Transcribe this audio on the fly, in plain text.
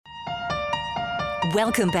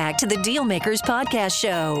Welcome back to the Dealmakers Podcast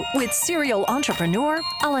Show with serial entrepreneur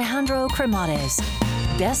Alejandro Cremades,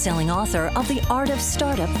 best-selling author of The Art of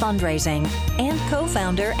Startup Fundraising and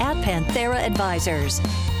co-founder at Panthera Advisors.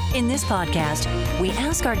 In this podcast, we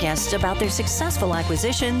ask our guests about their successful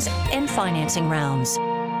acquisitions and financing rounds.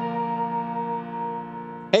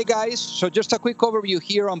 Hey guys, so just a quick overview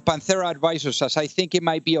here on Panthera Advisors, as I think it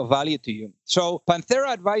might be of value to you. So Panthera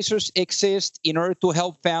Advisors exists in order to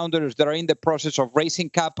help founders that are in the process of raising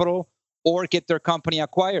capital or get their company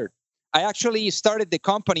acquired. I actually started the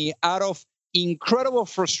company out of incredible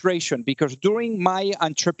frustration because during my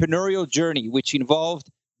entrepreneurial journey, which involved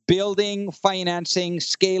building, financing,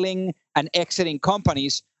 scaling, and exiting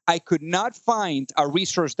companies, I could not find a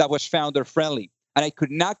resource that was founder-friendly. And I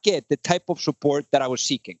could not get the type of support that I was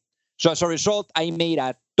seeking. So as a result, I made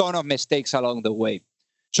a ton of mistakes along the way.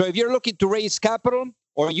 So if you're looking to raise capital,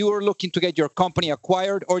 or you are looking to get your company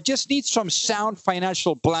acquired, or just need some sound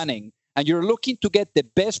financial planning, and you're looking to get the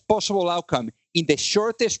best possible outcome in the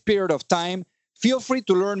shortest period of time, feel free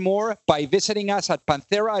to learn more by visiting us at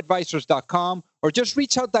pantheraadvisors.com, or just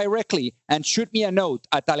reach out directly and shoot me a note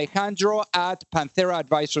at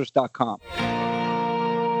alejandro@pantheraadvisors.com.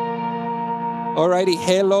 Alrighty,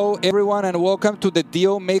 hello everyone and welcome to the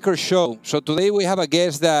Dealmaker Show. So today we have a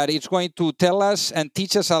guest that is going to tell us and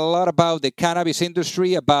teach us a lot about the cannabis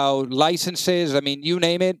industry, about licenses, you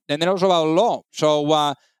name it, and then also about law. So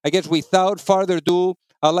I guess without further ado,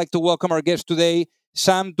 I'd like to welcome our guest today,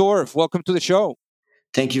 Sam Dorf. Welcome to the show.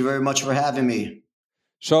 Thank you very much for having me.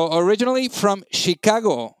 So originally from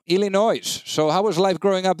Chicago, Illinois. So how was life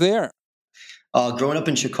growing up there? Growing up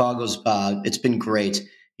in Chicago's, it's been great.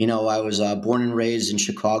 You know, I was born and raised in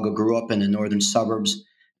Chicago, grew up in the northern suburbs,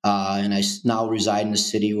 and I now reside in the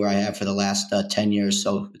city where I have for the last 10 years.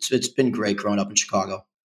 So it's been great growing up in Chicago.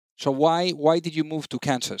 So why did you move to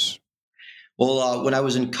Kansas? Well, when I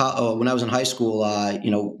was in high school,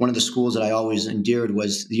 one of the schools that I always endeared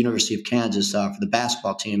was the University of Kansas for the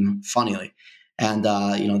basketball team, funnily. And,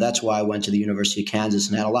 that's why I went to the University of Kansas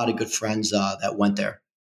and had a lot of good friends that went there.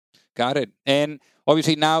 Got it. And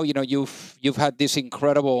obviously now, you've had this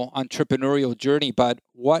incredible entrepreneurial journey, but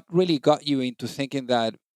what really got you into thinking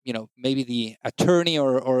that, maybe the attorney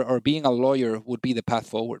or being a lawyer would be the path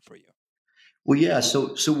forward for you? Well, yeah.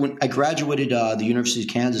 So when I graduated the University of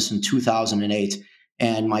Kansas in 2008,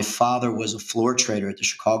 and my father was a floor trader at the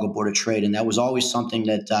Chicago Board of Trade, and that was always something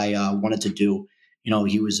that I wanted to do.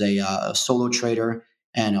 He was a solo trader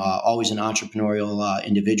and always an entrepreneurial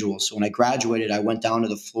individual. So when I graduated, I went down to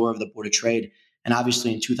the floor of the Board of Trade. And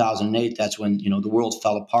obviously in 2008, that's when, the world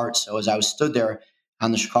fell apart. So as I was stood there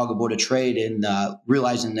on the Chicago Board of Trade and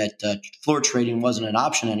realizing that floor trading wasn't an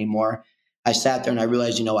option anymore, I sat there and I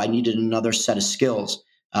realized, I needed another set of skills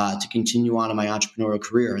to continue on in my entrepreneurial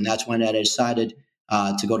career. And that's when I decided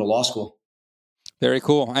to go to law school. Very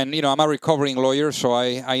cool. And, I'm a recovering lawyer, so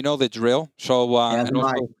I know the drill. So,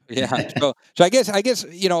 So I guess,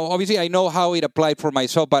 obviously I know how it applied for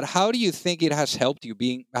myself, but how do you think it has helped you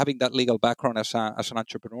having that legal background as an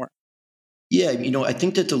entrepreneur? Yeah, I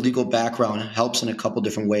think that the legal background helps in a couple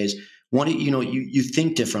different ways. One, you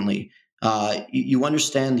think differently. You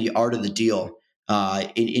understand the art of the deal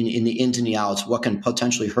in the ins and the outs, what can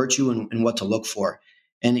potentially hurt you and what to look for.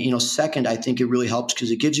 And, second, I think it really helps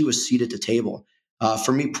because it gives you a seat at the table.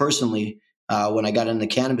 For me personally, when I got into the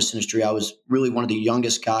cannabis industry, I was really one of the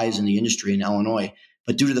youngest guys in the industry in Illinois.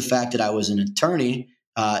 But due to the fact that I was an attorney,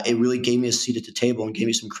 it really gave me a seat at the table and gave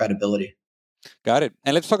me some credibility. Got it.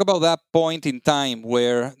 And let's talk about that point in time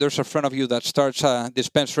where there's a friend of you that starts a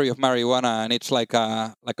dispensary of marijuana, and it's like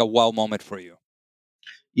a wow moment for you.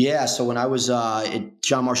 Yeah. So when I was at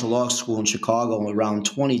John Marshall Law School in Chicago around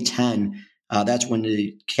 2010, that's when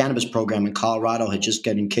the cannabis program in Colorado had just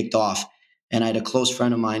getting kicked off. And I had a close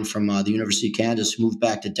friend of mine from the University of Kansas who moved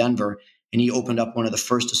back to Denver, and he opened up one of the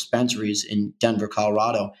first dispensaries in Denver,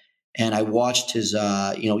 Colorado. And I watched his,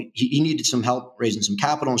 he needed some help raising some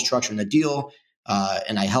capital and structuring the deal.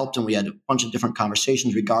 And I helped him. We had a bunch of different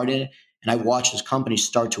conversations regarding it. And I watched his company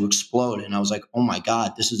start to explode. And I was like, oh my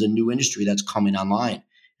God, this is a new industry that's coming online.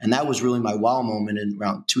 And that was really my wow moment in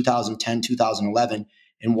around 2010, 2011,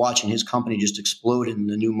 and watching his company just explode in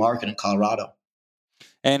the new market in Colorado.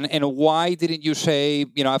 And why didn't you say,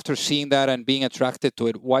 after seeing that and being attracted to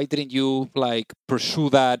it, why didn't you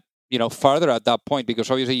pursue that, further at that point?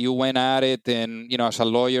 Because obviously you went at it and, as a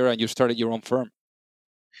lawyer and you started your own firm.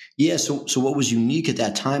 Yeah. So what was unique at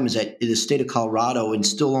that time is that in the state of Colorado and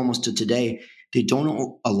still almost to today, they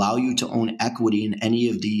don't allow you to own equity in any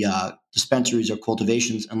of the dispensaries or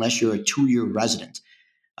cultivations unless you're a 2-year resident.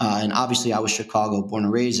 And obviously, I was Chicago born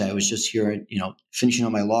and raised. I was just here, finishing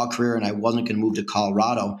up my law career, and I wasn't going to move to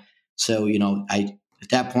Colorado. So, at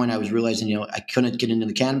that point, I was realizing, I couldn't get into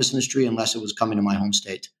the cannabis industry unless it was coming to my home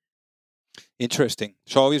state. Interesting.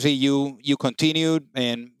 So obviously you continued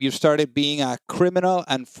and you started being a criminal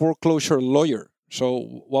and foreclosure lawyer.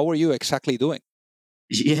 So what were you exactly doing?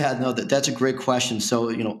 Yeah, no, that's a great question.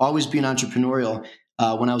 So, always being entrepreneurial.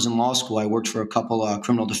 When I was in law school, I worked for a couple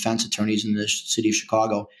criminal defense attorneys in the city of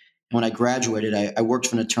Chicago. And when I graduated, I worked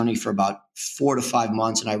for an attorney for about 4 to 5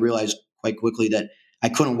 months, and I realized quite quickly that I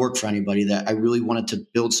couldn't work for anybody. That I really wanted to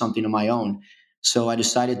build something of my own. So I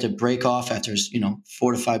decided to break off after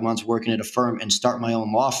 4 to 5 months working at a firm and start my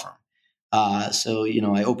own law firm.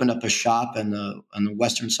 I opened up a shop on the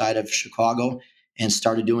western side of Chicago and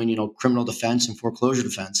started doing criminal defense and foreclosure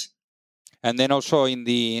defense. And then also on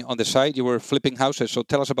the side you were flipping houses. So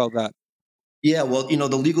tell us about that. Yeah, well,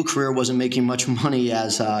 the legal career wasn't making much money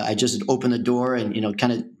as I just opened the door and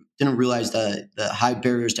kind of didn't realize the high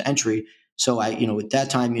barriers to entry. So at that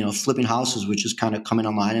time, flipping houses was just kind of coming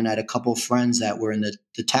online, and I had a couple of friends that were in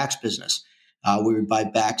the tax business. We would buy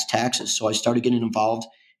back taxes, so I started getting involved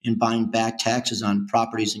in buying back taxes on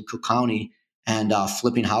properties in Cook County and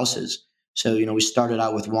flipping houses. So we started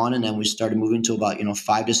out with one, and then we started moving to about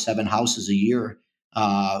 5 to 7 houses a year,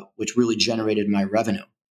 which really generated my revenue.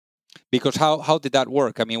 Because how did that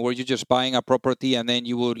work? I mean, were you just buying a property and then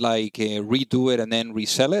you would redo it and then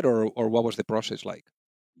resell it, or what was the process like?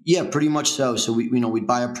 Yeah, pretty much so. So we'd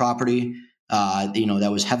buy a property, that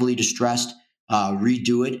was heavily distressed,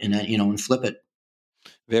 redo it, and then and flip it.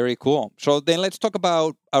 Very cool. So then let's talk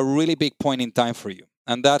about a really big point in time for you,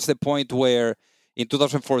 and that's the point where in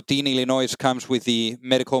 2014 Illinois comes with the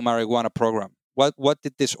medical marijuana program. What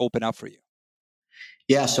did this open up for you?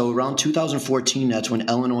 Yeah, so around 2014, that's when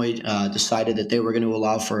Illinois decided that they were going to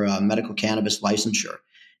allow for medical cannabis licensure.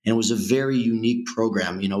 And it was a very unique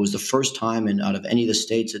program. It was the first time out of any of the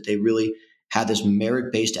states that they really had this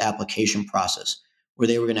merit-based application process where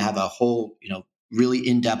they were going to have a whole, really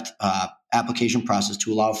in-depth application process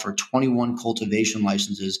to allow for 21 cultivation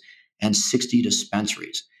licenses and 60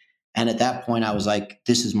 dispensaries. And at that point, I was like,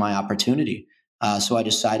 this is my opportunity. So I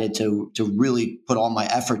decided to really put all my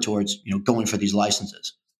effort towards going for these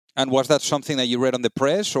licenses. And was that something that you read on the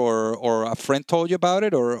press, or a friend told you about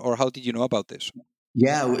it, or how did you know about this?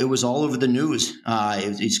 Yeah, it was all over the news.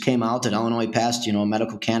 It just came out that Illinois passed a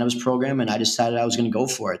medical cannabis program, and I decided I was going to go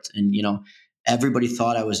for it. And everybody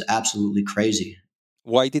thought I was absolutely crazy.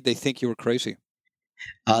 Why did they think you were crazy?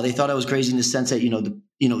 They thought I was crazy in the sense that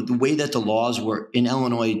the way that the laws were in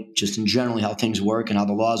Illinois, just in generally how things work and how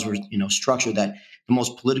the laws were structured, that the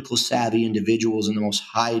most political savvy individuals and the most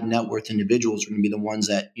high net worth individuals were going to be the ones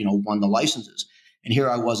that won the licenses. And here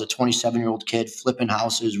I was, a 27-year-old kid flipping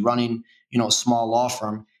houses, running a small law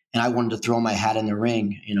firm, and I wanted to throw my hat in the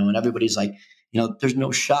ring. And everybody's like, there's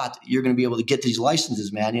no shot you're going to be able to get these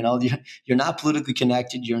licenses, man. You're not politically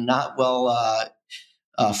connected, you're not well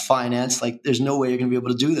finance, like there's no way you're going to be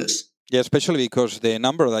able to do this. Yeah, especially because the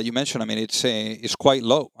number that you mentioned, I mean, it's quite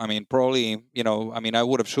low. I mean, probably, I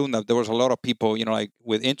would have assumed that there was a lot of people,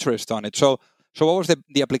 with interest on it. So what was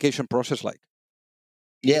the application process like?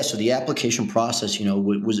 Yeah, so the application process, it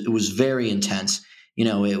was very intense.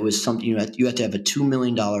 It was something you had to have a $2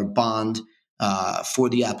 million bond for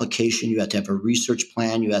the application. You had to have a research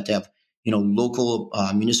plan. You had to have, local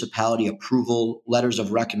municipality approval, letters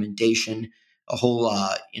of recommendation, a whole,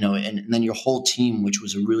 and then your whole team, which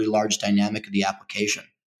was a really large dynamic of the application.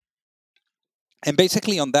 And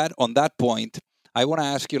basically on that point, I want to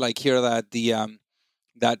ask you here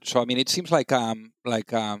it seems like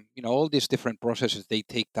all these different processes, they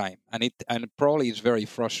take time, and it probably is very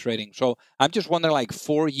frustrating. So I'm just wondering,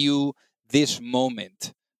 for you, this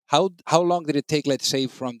moment, how long did it take, let's say,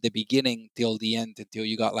 from the beginning till the end, until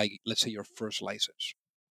you got let's say your first license?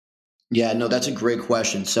 Yeah, no, that's a great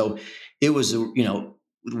question. So it was,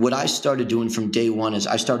 what I started doing from day one is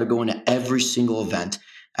I started going to every single event.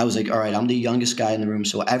 I was like, all right, I'm the youngest guy in the room.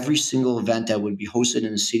 So every single event that would be hosted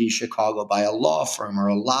in the city of Chicago by a law firm or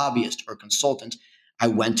a lobbyist or consultant, I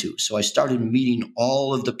went to. So I started meeting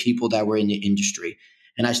all of the people that were in the industry,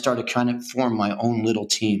 and I started kind of form my own little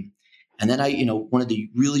team. And then one of the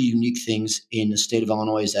really unique things in the state of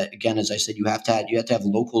Illinois is that, again, as I said, you have to have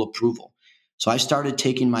local approval. So I started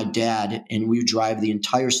taking my dad, and we would drive the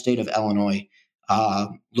entire state of Illinois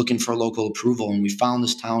looking for local approval. And we found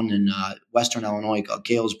this town in western Illinois called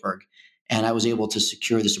Galesburg, and I was able to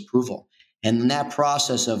secure this approval. And in that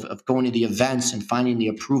process of going to the events and finding the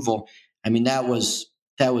approval, I mean, that was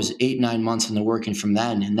 8-9 months in the working from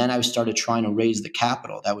then. And then I started trying to raise the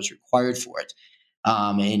capital that was required for it.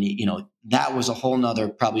 And that was a whole nother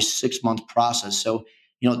probably 6-month process. So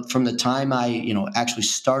from the time I actually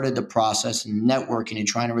started the process and networking and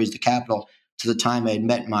trying to raise the capital to the time I had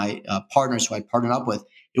met my partners who I partnered up with,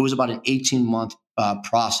 it was about an 18-month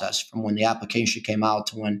process from when the application came out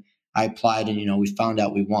to when I applied and we found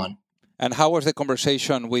out we won. And how was the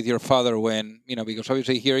conversation with your father when, because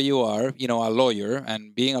obviously here you are, a lawyer,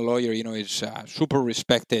 and being a lawyer, is a super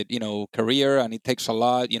respected, career, and it takes a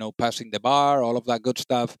lot, passing the bar, all of that good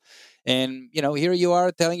stuff. And, here you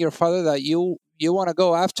are telling your father that you want to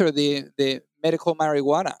go after the medical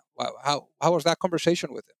marijuana. How was that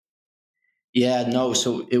conversation with him? Yeah, no.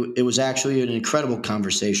 So it was actually an incredible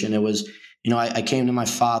conversation. It was, I came to my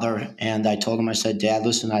father and I told him, I said, Dad,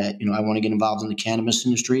 listen, I want to get involved in the cannabis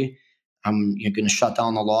industry. I'm going to shut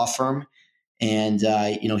down the law firm. And,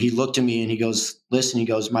 he looked at me and he goes, listen, he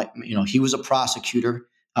goes, he was a prosecutor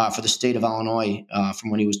for the state of Illinois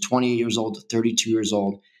from when he was 28 years old to 32 years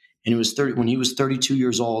old. And when he was 32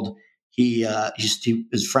 years old,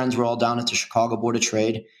 his friends were all down at the Chicago Board of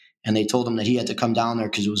Trade. And they told him that he had to come down there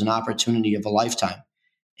because it was an opportunity of a lifetime.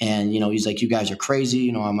 And, he's like, you guys are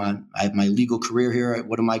crazy. I have my legal career here.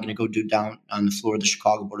 What am I going to go do down on the floor of the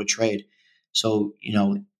Chicago Board of Trade? So,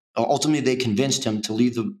 ultimately they convinced him to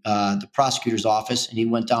leave the prosecutor's office, and he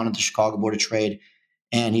went down to the Chicago Board of Trade,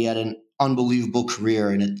 and he had an unbelievable career.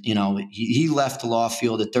 And, he left the law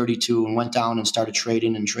field at 32 and went down and started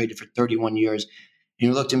trading and traded for 31 years. And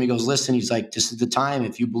he looked at me and goes, listen, he's like, this is the time.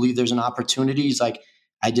 If you believe there's an opportunity, he's like,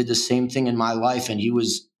 I did the same thing in my life. And he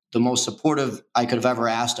was the most supportive I could have ever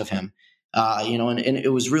asked of him. And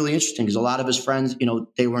it was really interesting because a lot of his friends,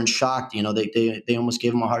 they were in shock. They almost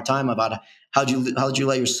gave him a hard time about how'd you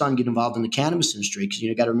let your son get involved in the cannabis industry? Because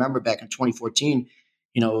you got to remember back in 2014,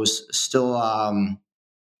 it was still a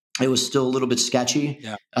little bit sketchy,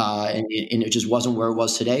 Yeah. And it just wasn't where it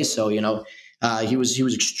was today. So he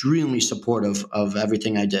was extremely supportive of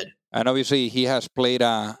everything I did. And obviously, he has played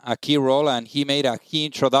a key role, and he made a key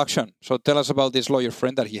introduction. So tell us about this lawyer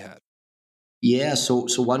friend that he had. Yeah, so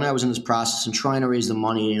when I was in this process and trying to raise the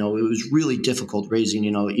money, it was really difficult raising.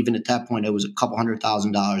 Even at that point, it was a couple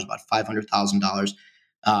 $100,000, about $500,000.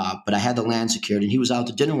 But I had the land secured, and he was out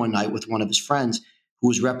to dinner one night with one of his friends who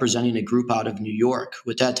was representing a group out of New York,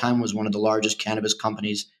 who at that time was one of the largest cannabis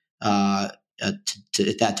companies at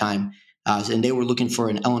that time. And they were looking for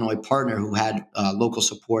an Illinois partner who had local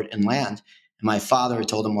support and land. And my father had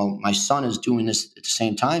told him, well, my son is doing this at the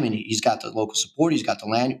same time, and he's got the local support, he's got the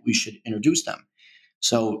land, we should introduce them.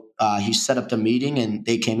 So he set up the meeting, and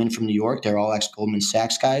they came in from New York. They're all ex-Goldman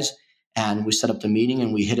Sachs guys. And we set up the meeting,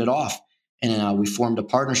 and we hit it off. And we formed a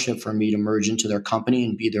partnership for me to merge into their company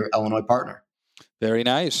and be their Illinois partner. Very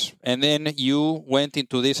nice. And then you went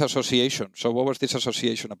into this association. So what was this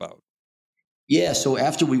association about? Yeah, so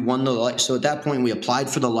after we won so at that point we applied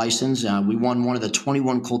for the license. We won one of the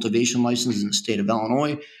 21 cultivation licenses in the state of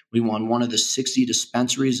Illinois. We won one of the 60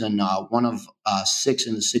 dispensaries and one of 6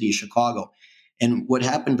 in the city of Chicago. And what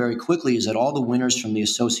happened very quickly is that all the winners from the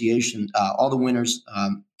association, all the winners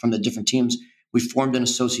from the different teams, we formed an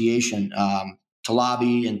association to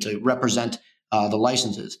lobby and to represent the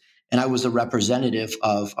licenses. And I was the representative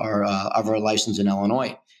of our license in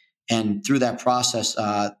Illinois. And through that process,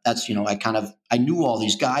 I knew all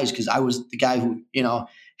these guys because I was the guy who,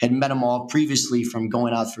 had met them all previously from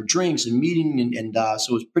going out for drinks and meeting. And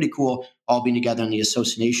so it was pretty cool all being together in the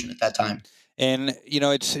association at that time. And,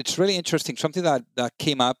 it's really interesting. Something that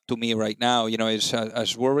came up to me right now, is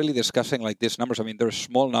as we're really discussing like these numbers, I mean, they're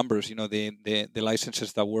small numbers, the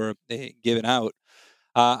licenses that were given out.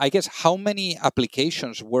 I guess how many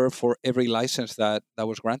applications were for every license that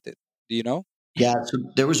was granted? Do you know? Yeah, so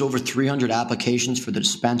there was over 300 applications for the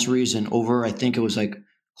dispensaries and I think it was like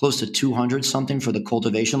close to 200 something for the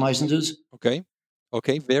cultivation licenses. Okay,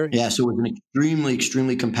 very. Yeah, so it was an extremely,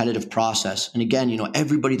 extremely competitive process. And again,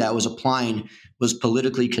 everybody that was applying was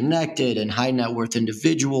politically connected and high net worth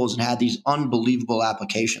individuals and had these unbelievable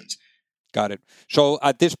applications. Got it. So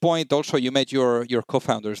at this point also you met your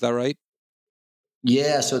co-founder, is that right?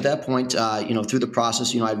 Yeah, so at that point, through the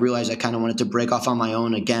process, I realized I kind of wanted to break off on my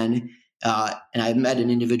own again. And I met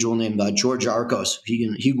an individual named George Arcos.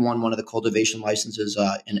 He won one of the cultivation licenses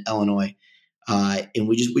in Illinois, and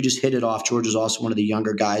we just hit it off. George is also one of the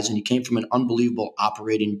younger guys, and he came from an unbelievable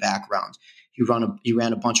operating background. He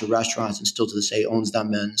ran a bunch of restaurants, and still to this day owns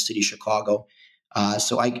them in the city of Chicago.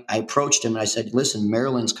 So I approached him and I said, "Listen,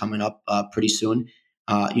 Maryland's coming up pretty soon.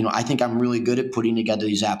 I think I'm really good at putting together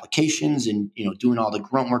these applications and doing all the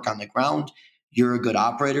grunt work on the ground. You're a good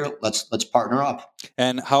operator. Let's partner up."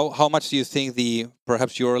 And how much do you think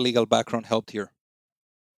perhaps your legal background helped here?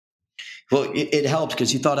 Well, it helped because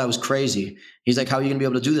he thought I was crazy. He's like, "How are you going to be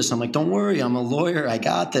able to do this?" I'm like, "Don't worry, I'm a lawyer. I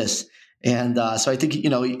got this." And so I think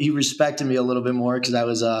he respected me a little bit more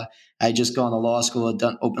because I had just gone to law school,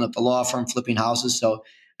 opened up the law firm, flipping houses. So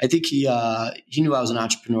I think he knew I was an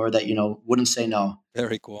entrepreneur that wouldn't say no.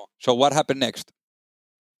 Very cool. So what happened next?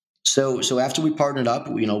 So after we partnered up,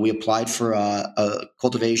 we applied for a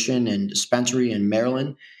cultivation and dispensary in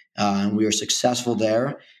Maryland. And we were successful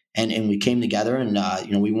there, and we came together, and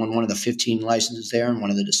we won one of the 15 licenses there and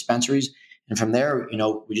one of the dispensaries. And from there,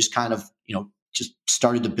 we just kind of just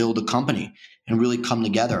started to build a company and really come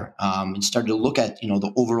together, and started to look at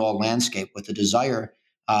the overall landscape with the desire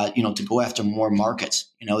to go after more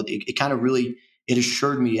markets. It kind of really it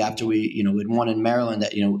assured me after we had won in Maryland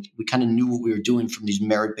that we kind of knew what we were doing from these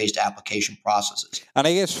merit-based application processes. And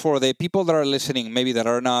I guess for the people that are listening, maybe that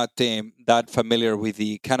are not that familiar with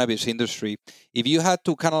the cannabis industry, if you had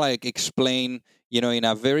to kind of like explain, in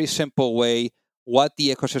a very simple way, what the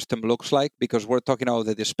ecosystem looks like, because we're talking about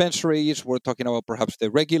the dispensaries, we're talking about perhaps the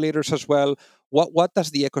regulators as well. What does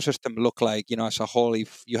the ecosystem look like, as a whole,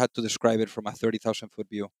 if you had to describe it from a 30,000-foot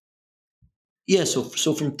view? Yeah, so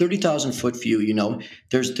from 30,000-foot view,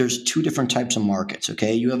 there's two different types of markets.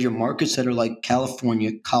 Okay, you have your markets that are like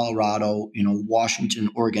California, Colorado, Washington,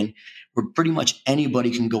 Oregon, where pretty much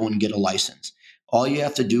anybody can go and get a license. All you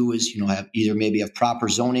have to do is maybe have proper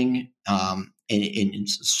zoning, and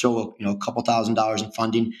show a couple $1,000s in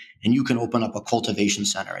funding, and you can open up a cultivation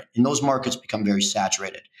center. And those markets become very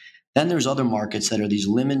saturated. Then there's other markets that are these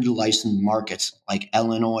limited license markets like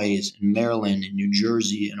Illinois and Maryland and New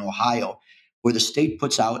Jersey and Ohio, where the state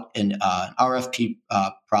puts out an RFP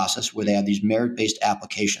process where they have these merit-based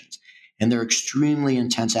applications. And they're extremely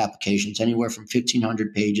intense applications, anywhere from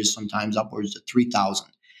 1,500 pages, sometimes upwards to 3,000.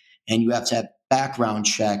 And you have to have background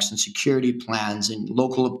checks and security plans and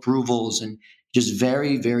local approvals and just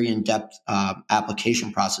very, very in-depth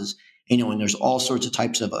application process. And there's all sorts of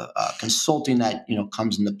types of consulting that,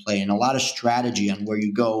 comes into play, and a lot of strategy on where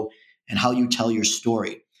you go and how you tell your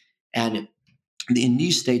story. And in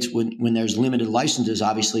these states, when there's limited licenses,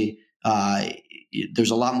 obviously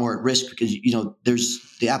there's a lot more at risk because there's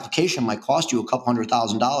the application might cost you a couple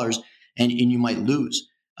 $100,000 and you might lose.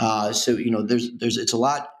 So there's it's a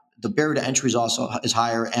lot. The barrier to entry is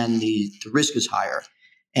higher, and the risk is higher.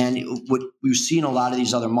 And what we've seen in a lot of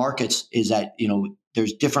these other markets is that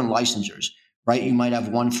there's different licensures, right? You might have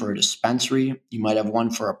one for a dispensary, you might have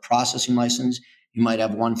one for a processing license, you might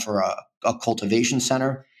have one for a cultivation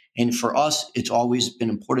center. And for us, it's always been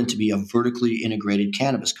important to be a vertically integrated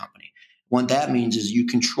cannabis company. What that means is you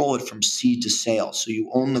control it from seed to sale. So you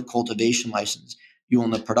own the cultivation license, you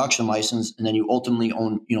own the production license, and then you ultimately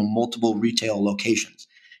own multiple retail locations.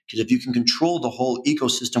 Because if you can control the whole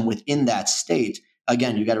ecosystem within that state,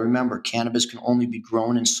 again, you got to remember, cannabis can only be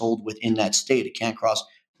grown and sold within that state. It can't cross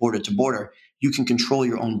border to border. You can control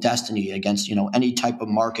your own destiny against any type of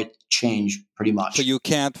market change pretty much. So you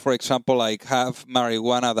can't, for example, like have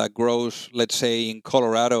marijuana that grows, let's say, in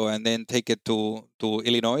Colorado and then take it to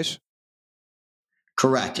Illinois?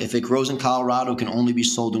 Correct. If it grows in Colorado, it can only be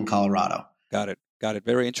sold in Colorado. Got it.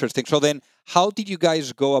 Very interesting. So then how did you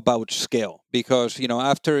guys go about scale? Because,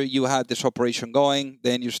 after you had this operation going,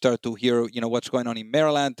 then you start to hear, what's going on in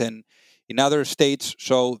Maryland and in other states.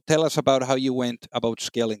 So tell us about how you went about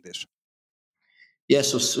scaling this. Yeah,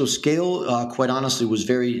 so scale, quite honestly, was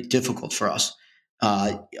very difficult for us.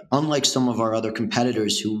 Unlike some of our other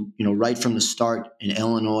competitors who, right from the start in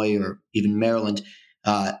Illinois or even Maryland,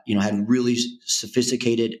 had really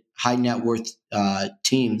sophisticated, high net worth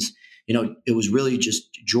teams. It was really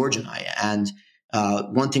just George and I. And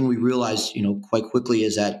one thing we realized, quite quickly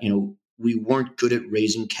is that, we weren't good at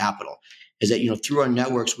raising capital. Is that, through our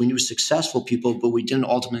networks, we knew successful people, but we didn't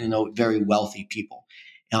ultimately know very wealthy people.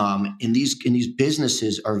 And these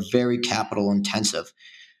businesses are very capital intensive.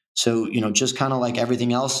 So, just kind of like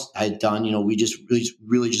everything else I had done, we just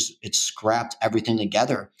really just scrapped everything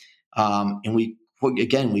together. And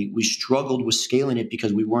we struggled with scaling it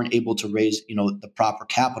because we weren't able to raise, the proper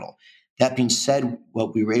capital. That being said,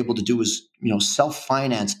 what we were able to do was,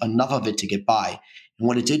 self-finance enough of it to get by. And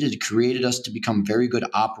what it did is it created us to become very good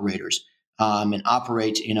operators, and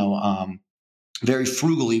operate, very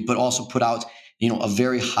frugally, but also put out, a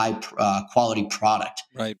very high quality product.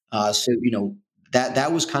 Right. So,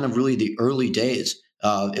 that was kind of really the early days.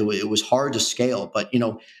 It was hard to scale, but,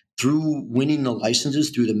 through winning the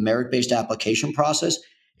licenses through the merit-based application process,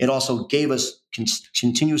 it also gave us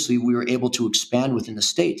continuously, we were able to expand within the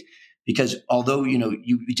state. Because although,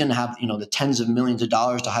 you didn't have, the tens of millions of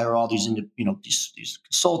dollars to hire all these, these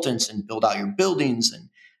consultants and build out your buildings and,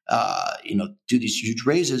 do these huge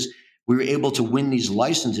raises, we were able to win these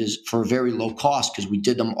licenses for a very low cost because we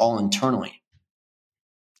did them all internally.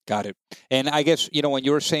 Got it. And I guess, when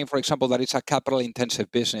you were saying, for example, that it's a capital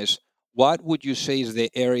intensive business, what would you say is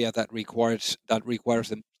the area that requires the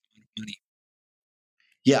most money?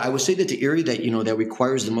 Yeah, I would say that the area that that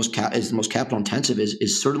requires the most is the most capital intensive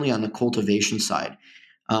is certainly on the cultivation side.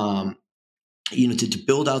 Um, to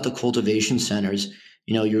build out the cultivation centers,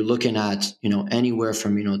 you're looking at anywhere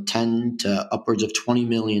from 10 to upwards of $20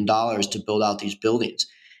 million to build out these buildings.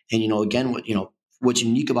 And again, what's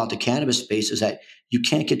unique about the cannabis space is that you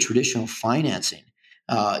can't get traditional financing.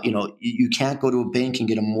 You can't go to a bank and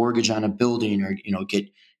get a mortgage on a building or get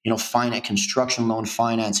finance construction loan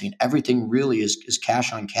financing. Everything really is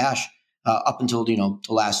cash on cash up until the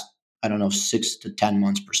last, I don't know, 6 to 10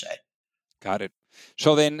 months per se. Got it.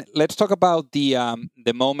 So then let's talk about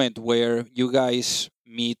the moment where you guys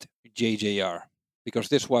meet JJR, because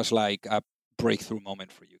this was like a breakthrough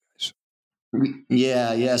moment for you guys.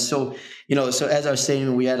 Yeah. So, so as I was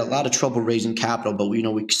saying, we had a lot of trouble raising capital, but we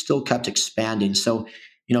still kept expanding. So,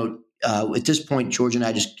 at this point, George and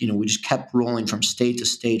I we just kept rolling from state to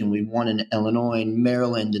state, and we won in Illinois and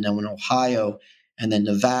Maryland, and then in Ohio, and then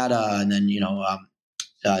Nevada, and then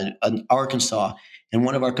Arkansas. And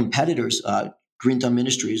one of our competitors, Green Thumb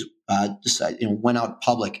Industries, went out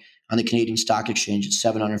public on the Canadian Stock Exchange at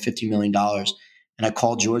 $750 million. And I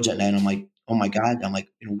called George that night, and I'm like, oh my God,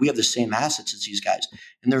 we have the same assets as these guys,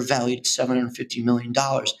 and they're valued at $750 million.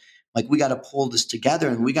 Like, we got to pull this together,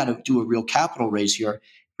 and we got to do a real capital raise here,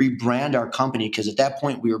 rebrand our company, because at that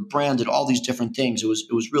point we were branded all these different things. It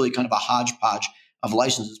was really kind of a hodgepodge of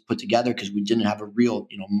licenses put together because we didn't have a real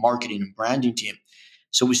marketing and branding team.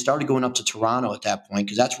 So we started going up to Toronto at that point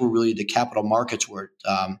because that's where really the capital markets were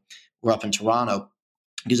up in Toronto.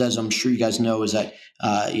 Because as I'm sure you guys know, is that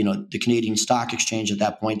the Canadian Stock Exchange at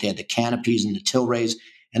that point, they had the canopies and the Tilrays,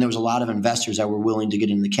 and there was a lot of investors that were willing to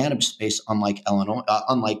get into the cannabis space, unlike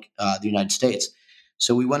the United States.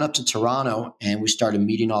 So we went up to Toronto and we started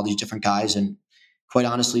meeting all these different guys, and quite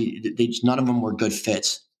honestly, none of them were good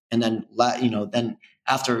fits. And then then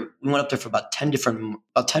after we went up there for about 10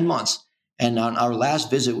 months, and on our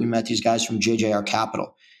last visit, we met these guys from JJR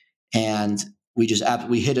Capital, and we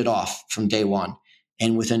hit it off from day one.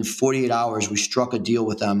 And within 48 hours, we struck a deal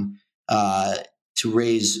with them to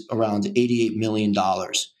raise around $88 million.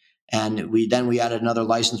 And we added another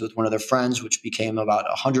license with one of their friends, which became about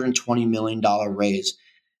 $120 million raise.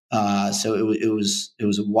 So it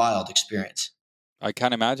was a wild experience. I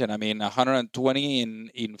can't imagine. I mean, 120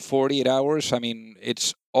 in 48 hours. I mean,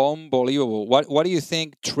 it's unbelievable. What do you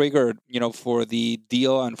think triggered, for the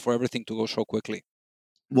deal and for everything to go so quickly?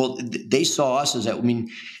 Well, they saw us as that.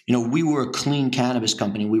 We were a clean cannabis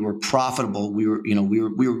company. We were profitable. We were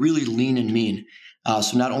really lean and mean.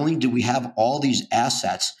 So not only did we have all these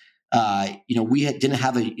assets, we didn't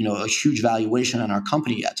have a huge valuation on our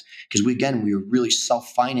company yet, because we were really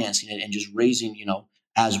self-financing it and just raising,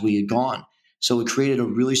 as we had gone. So it created a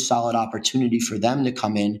really solid opportunity for them to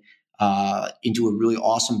come in into a really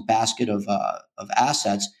awesome basket of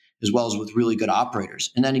assets, as well as with really good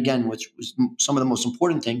operators. And then again, which was some of the most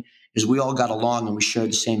important thing, is we all got along and we shared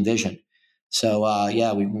the same vision. So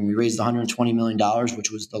when we raised $120 million,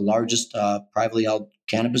 which was the largest privately held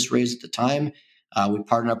cannabis raise at the time, we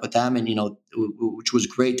partnered up with them, and which was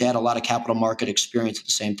great. They had a lot of capital market experience at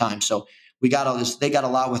the same time. So we got all this. They got a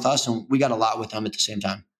lot with us, and we got a lot with them at the same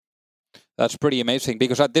time. That's pretty amazing,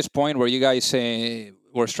 because at this point where you guys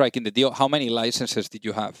were striking the deal, how many licenses did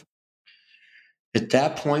you have? At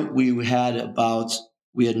that point, we had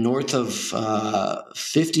north of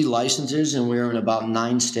 50 licenses, and we were in about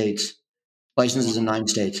 9 states. Licenses in 9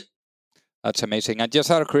 states. That's amazing. And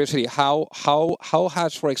just out of curiosity, how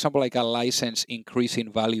has, for example, like a license increase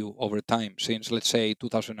in value over time since, let's say,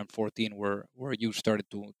 2014, where you started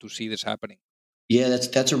to see this happening? Yeah,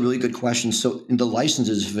 that's a really good question. So the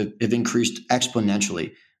licenses have increased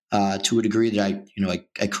exponentially to a degree that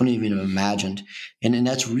I couldn't even have imagined, and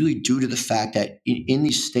that's really due to the fact that in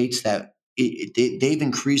these states that they've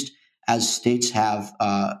increased as states have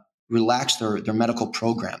relaxed their medical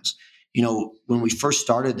programs. When we first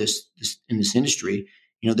started this in this industry,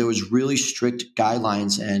 there was really strict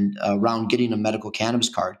guidelines and around getting a medical cannabis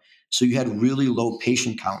card. So you had really low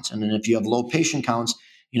patient counts, and then if you have low patient counts,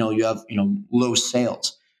 you have low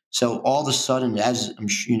sales. So all of a sudden, as I'm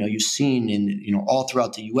sure you've seen in all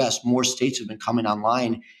throughout the U.S., more states have been coming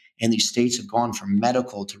online, and these states have gone from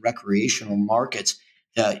medical to recreational markets.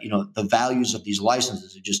 The values of these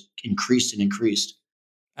licenses have just increased and increased.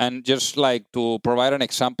 And just like to provide an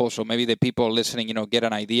example, so maybe the people listening, get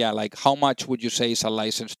an idea, like how much would you say is a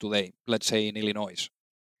license today, let's say in Illinois?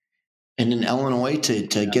 And in Illinois,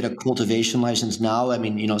 to get a cultivation license now, I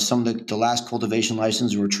mean, some of the last cultivation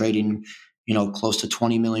licenses were trading, close to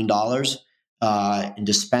 $20 million. And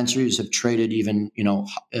dispensaries have traded even,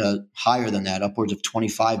 higher than that, upwards of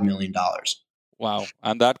 $25 million. Wow.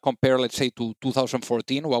 And that compared, let's say, to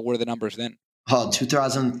 2014, what were the numbers then?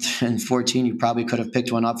 2014, you probably could have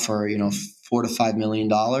picked one up for, $4 to $5 million,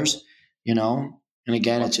 you know. And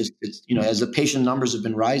again, it's as the patient numbers have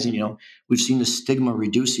been rising, we've seen the stigma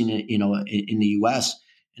reducing, in the U.S.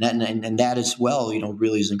 And that as well,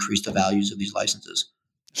 really has increased the values of these licenses.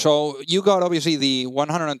 So you got obviously the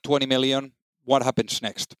 120 million. What happens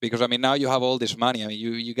next? Because I mean, now you have all this money. I mean,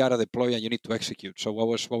 you got to deploy and you need to execute. So what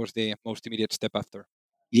was the most immediate step after?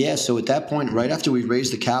 Yeah, so at that point, right after we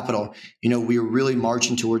raised the capital, we were really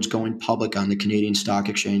marching towards going public on the Canadian Stock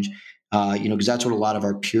Exchange, because that's what a lot of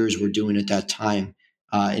our peers were doing at that time,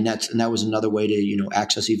 and that was another way to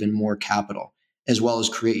access even more capital, as well as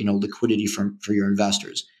create liquidity for your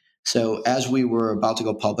investors. So as we were about to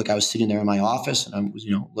go public, I was sitting there in my office, and I was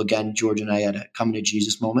again, George and I had a coming to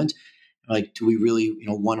Jesus moment, like, do we really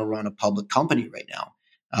want to run a public company right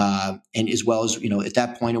now? And as well as at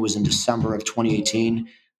that point, it was in December of 2018.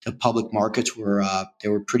 The public markets were they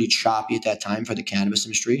were pretty choppy at that time for the cannabis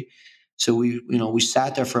industry. So we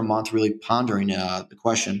sat there for a month really pondering the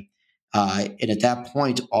question. And at that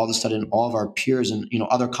point, all of a sudden, all of our peers and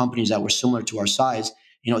other companies that were similar to our size,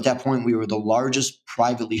 at that point, we were the largest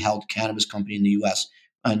privately held cannabis company in the U.S.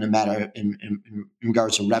 In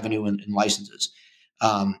regards to revenue and licenses.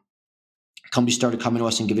 Companies started coming to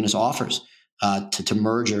us and giving us offers to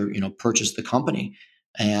merge or purchase the company.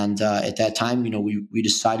 And at that time, we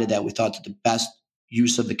decided that we thought that the best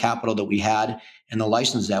use of the capital that we had and the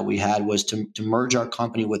license that we had was to merge our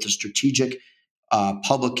company with a strategic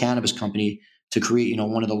public cannabis company to create,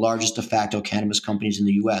 one of the largest de facto cannabis companies in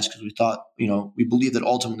the U.S. Because we thought, we believe that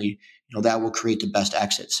ultimately, that will create the best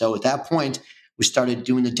exit. So at that point, we started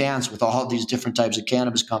doing the dance with all these different types of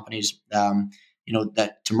cannabis companies,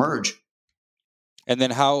 that to merge. And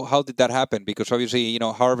then how did that happen? Because obviously,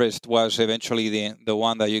 Harvest was eventually the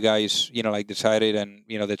one that you guys, decided and,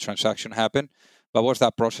 the transaction happened. But what's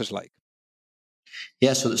that process like?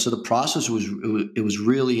 Yeah, so the process was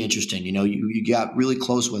really interesting. You got really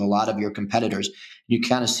close with a lot of your competitors. You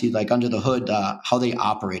kind of see like under the hood how they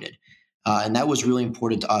operated. And that was really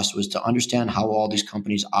important to us, was to understand how all these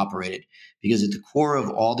companies operated, because at the core of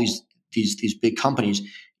all these big companies,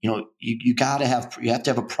 you have to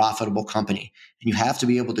have a profitable company, and you have to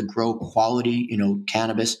be able to grow quality,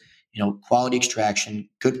 cannabis, quality extraction,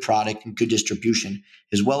 good product, and good distribution,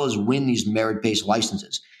 as well as win these merit-based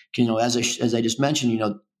licenses. As I just mentioned,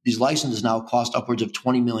 these licenses now cost upwards of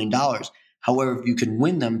 $20 million. However, if you can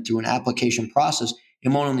win them through an application process, it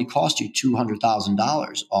won't only cost you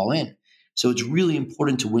 $200,000 all in. So it's really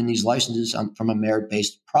important to win these licenses from a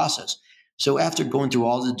merit-based process. So after going through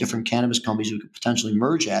all the different cannabis companies we could potentially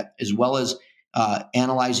merge at, as well as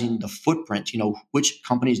analyzing the footprint, which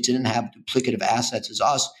companies didn't have duplicative assets as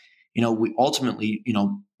us, we ultimately,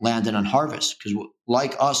 landed on Harvest, because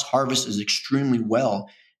like us, Harvest is extremely well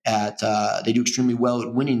they do extremely well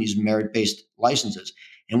at winning these merit-based licenses.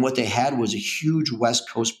 And what they had was a huge West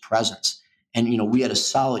Coast presence. And, we had a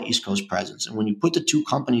solid East Coast presence. And when you put the two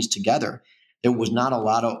companies together, there was not a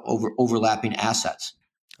lot of overlapping assets.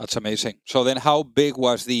 That's amazing. So then how big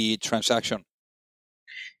was the transaction?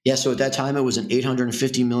 Yeah, so at that time, it was an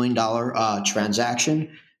 $850 million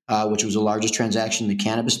transaction, which was the largest transaction in the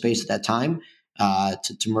cannabis space at that time,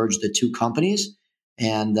 to merge the two companies.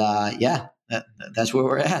 And that's where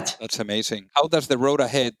we're at. That's amazing. How does the road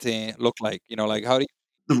ahead look like? How do you...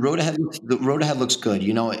 The road ahead looks good.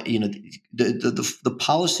 The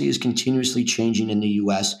policy is continuously changing in the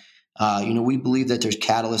U.S. We believe that there's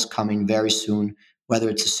catalysts coming very soon, whether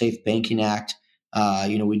it's the Safe Banking Act.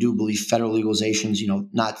 We do believe federal legalizations,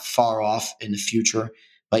 not far off in the future.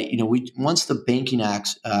 But, once the Banking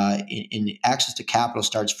Act and access to capital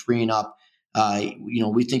starts freeing up,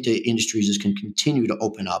 we think the industries just can continue to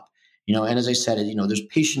open up. And as I said, there's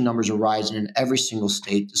patient numbers are rising in every single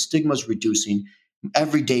state. The stigma is reducing.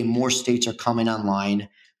 Every day, more states are coming online.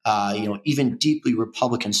 Even deeply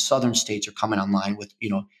Republican Southern states are coming online with,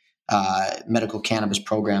 medical cannabis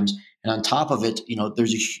programs. And on top of it,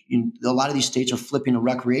 there's a lot of these states are flipping to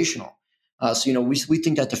recreational. So, we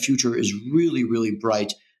think that the future is really, really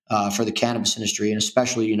bright for the cannabis industry, and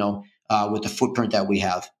especially, with the footprint that we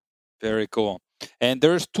have. Very cool. And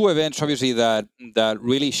there's two events, obviously, that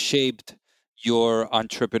really shaped your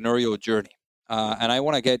entrepreneurial journey. And I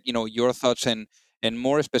want to get, your thoughts and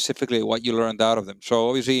more specifically what you learned out of them. So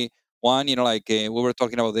obviously, one, we were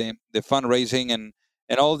talking about the fundraising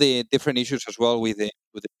and all the different issues as well with the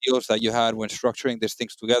deals that you had when structuring these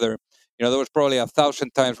things together. There was probably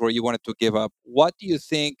 1,000 times where you wanted to give up. What do you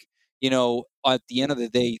think, at the end of the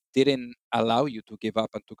day, didn't allow you to give up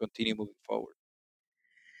and to continue moving forward?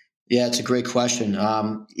 Yeah, it's a great question.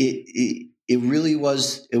 It really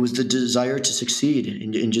was. It was the desire to succeed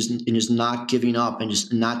and just not giving up and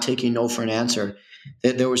just not taking no for an answer.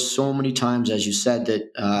 There were so many times, as you said,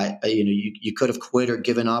 that you could have quit or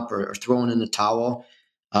given up or thrown in the towel.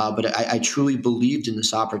 But I truly believed in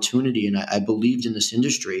this opportunity, and I believed in this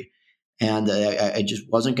industry, and I just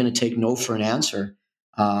wasn't going to take no for an answer.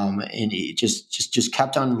 And it just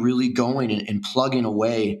kept on really going and plugging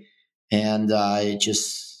away, and it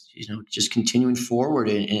just continuing forward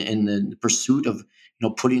in the pursuit of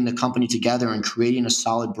putting the company together and creating a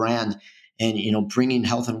solid brand, and bringing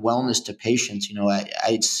health and wellness to patients. I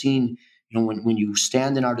had seen when you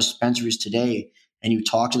stand in our dispensaries today and you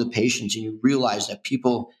talk to the patients and you realize that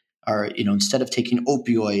people are instead of taking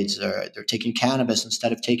opioids, they're taking cannabis.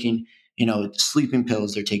 Instead of taking sleeping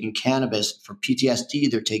pills, they're taking cannabis. For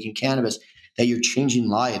PTSD, they're taking cannabis. That you're changing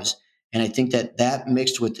lives. And I think that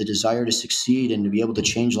mixed with the desire to succeed and to be able to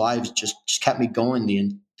change lives just kept me going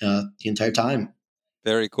the entire time.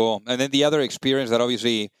 Very cool. And then the other experience that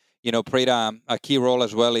obviously, played a key role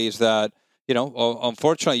as well is that,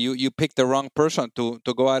 unfortunately, you picked the wrong person to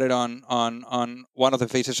go at it on one of the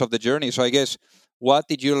phases of the journey. So I guess, what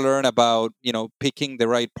did you learn about, picking the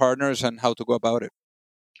right partners and how to go about it?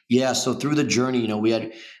 Yeah. So through the journey, we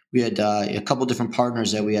had a couple different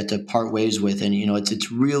partners that we had to part ways with, and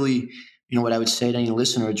it's really what I would say to any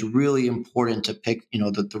listener. It's really important to pick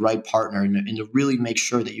the right partner and to really make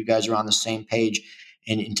sure that you guys are on the same page,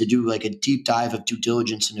 and to do like a deep dive of due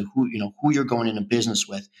diligence into who you're going into business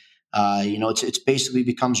with. It's basically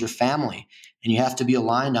becomes your family, and you have to be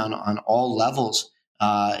aligned on all levels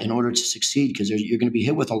in order to succeed, because you're going to be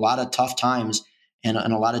hit with a lot of tough times and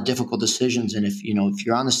a lot of difficult decisions. And if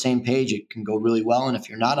you're on the same page, it can go really well. And if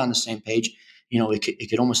you're not on the same page,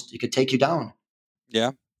 it could take you down.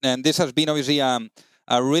 Yeah. And this has been obviously a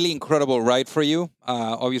really incredible ride for you.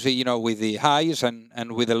 Obviously, with the highs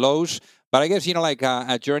and with the lows, but I guess, like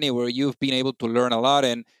a journey where you've been able to learn a lot.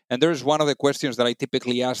 And there's one of the questions that I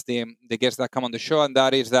typically ask the guests that come on the show. And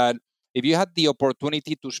that is that if you had the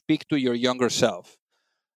opportunity to speak to your younger self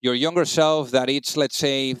that it's, let's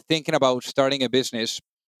say, thinking about starting a business,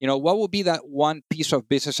 what would be that one piece of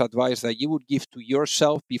business advice that you would give to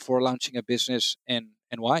yourself before launching a business, and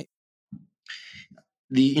why?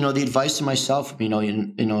 The advice to myself,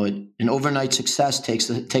 an overnight success takes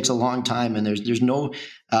a long time, and there's no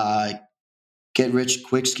get rich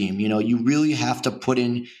quick scheme. You really have to put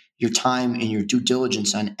in your time and your due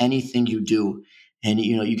diligence on anything you do, and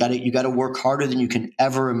you got to work harder than you can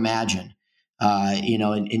ever imagine.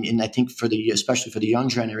 And I think especially for the young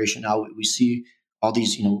generation now, we see all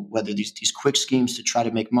these, whether these quick schemes to try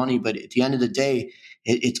to make money, but at the end of the day,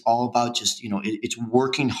 it's all about just, it's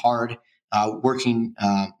working hard, working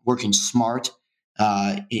smart,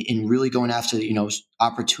 and really going after,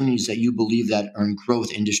 opportunities that you believe that are in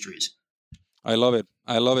growth industries. I love it.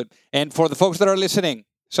 And for the folks that are listening,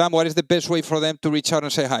 Sam, what is the best way for them to reach out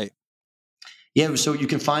and say hi? Yeah, so you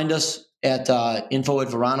can find us at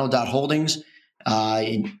info@verano.holdings,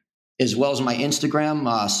 as well as my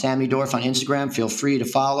Instagram, Sammy Dorf on Instagram. Feel free to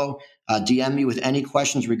follow. DM me with any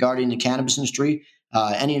questions regarding the cannabis industry.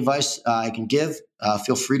 Any advice I can give,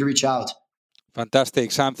 feel free to reach out.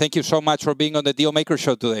 Fantastic. Sam, thank you so much for being on the Deal Maker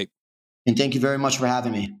Show today. And thank you very much for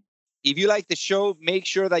having me. If you like the show, make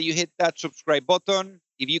sure that you hit that subscribe button.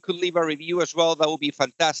 If you could leave a review as well, that would be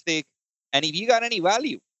fantastic. And if you got any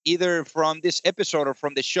value, either from this episode or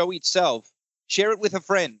from the show itself, share it with a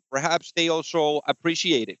friend. Perhaps they also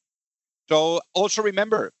appreciate it. So also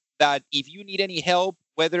remember that if you need any help,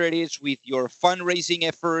 whether it is with your fundraising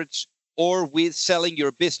efforts or with selling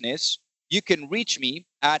your business, you can reach me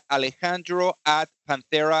at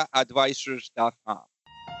alejandro@pantheraadvisors.com.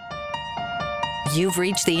 You've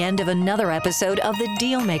reached the end of another episode of the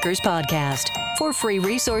Deal Makers Podcast. For free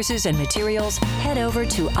resources and materials, head over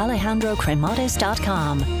to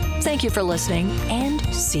alejandrocremades.com. Thank you for listening, and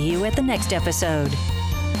see you at the next episode.